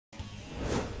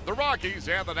Rockies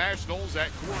and the Nationals at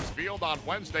Coors Field on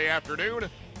Wednesday afternoon.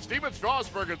 Stephen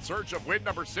Strasburg in search of win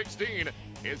number 16.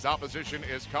 His opposition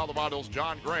is Colorado's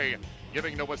John Gray,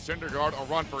 giving Noah Syndergaard a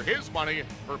run for his money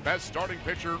for best starting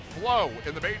pitcher flow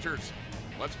in the majors.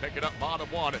 Let's pick it up bottom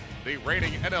one. The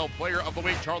reigning NL Player of the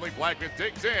Week, Charlie Blackmon,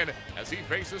 digs in as he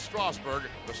faces Strasburg,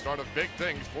 the start of big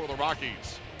things for the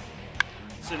Rockies.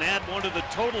 And add one to the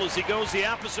total as he goes the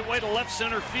opposite way to left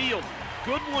center field.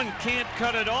 Goodwin can't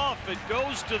cut it off. It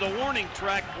goes to the warning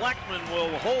track. Blackmon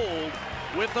will hold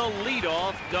with a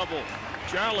leadoff double.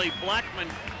 Charlie Blackmon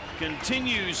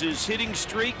continues his hitting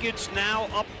streak. It's now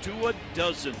up to a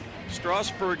dozen.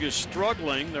 Strasburg is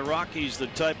struggling. The Rockies the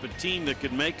type of team that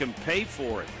could make him pay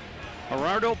for it.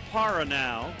 Gerardo Parra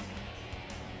now.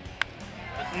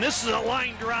 And this is a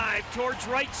line drive towards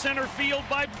right center field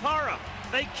by Parra.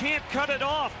 They can't cut it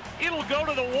off. It'll go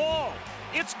to the wall.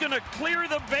 It's going to clear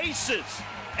the bases.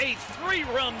 A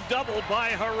 3-run double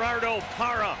by Gerardo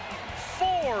Parra.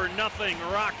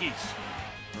 4-0 Rockies.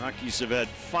 Rockies have had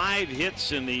 5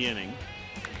 hits in the inning.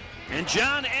 And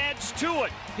John adds to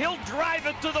it. He'll drive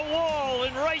it to the wall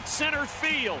in right center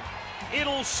field.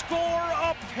 It'll score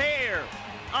a pair.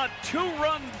 A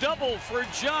 2-run double for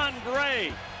John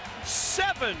Gray.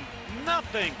 7-0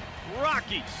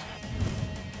 Rockies.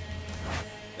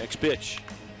 Next pitch.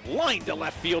 Line to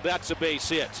left field. That's a base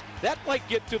hit. That might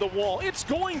get to the wall. It's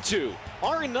going to.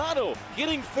 Arenado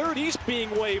getting third. He's being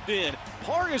waved in.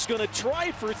 Parra is going to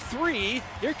try for 3.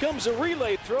 Here comes a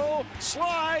relay throw.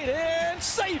 Slide and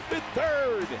safe at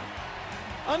third.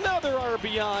 Another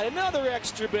RBI. Another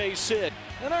extra base hit.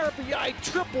 An RBI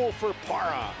triple for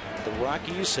Parra. The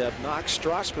Rockies have knocked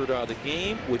Strasburg out of the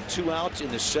game with 2 outs in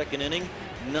the second inning.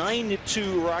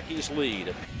 9-2 Rockies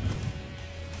lead.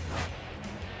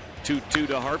 2-2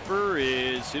 to Harper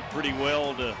is hit pretty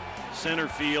well to center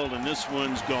field, and this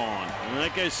one's gone. And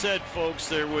like I said, folks,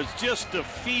 there was just a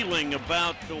feeling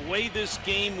about the way this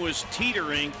game was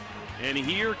teetering, and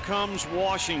here comes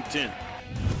Washington.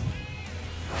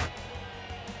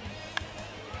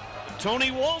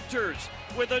 Tony Walters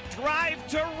with a drive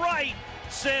to right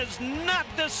says not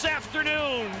this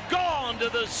afternoon. Gone to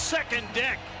the second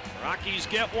deck. Rockies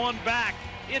get one back.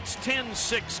 It's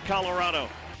 10-6 Colorado.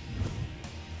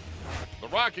 The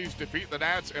Rockies defeat the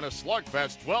Nats in a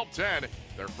slugfest 12-10,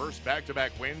 their first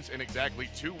back-to-back wins in exactly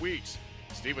 2 weeks.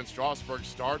 Stephen Strasburg's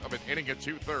start of an inning and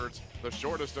 2/3, the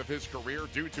shortest of his career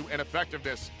due to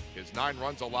ineffectiveness. His 9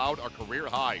 runs allowed a career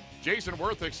high. Jason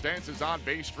Worth extends his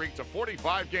on-base streak to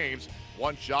 45 games,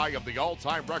 one shy of the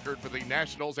all-time record for the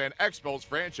Nationals and Expos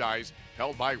franchise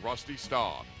held by Rusty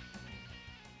Staub.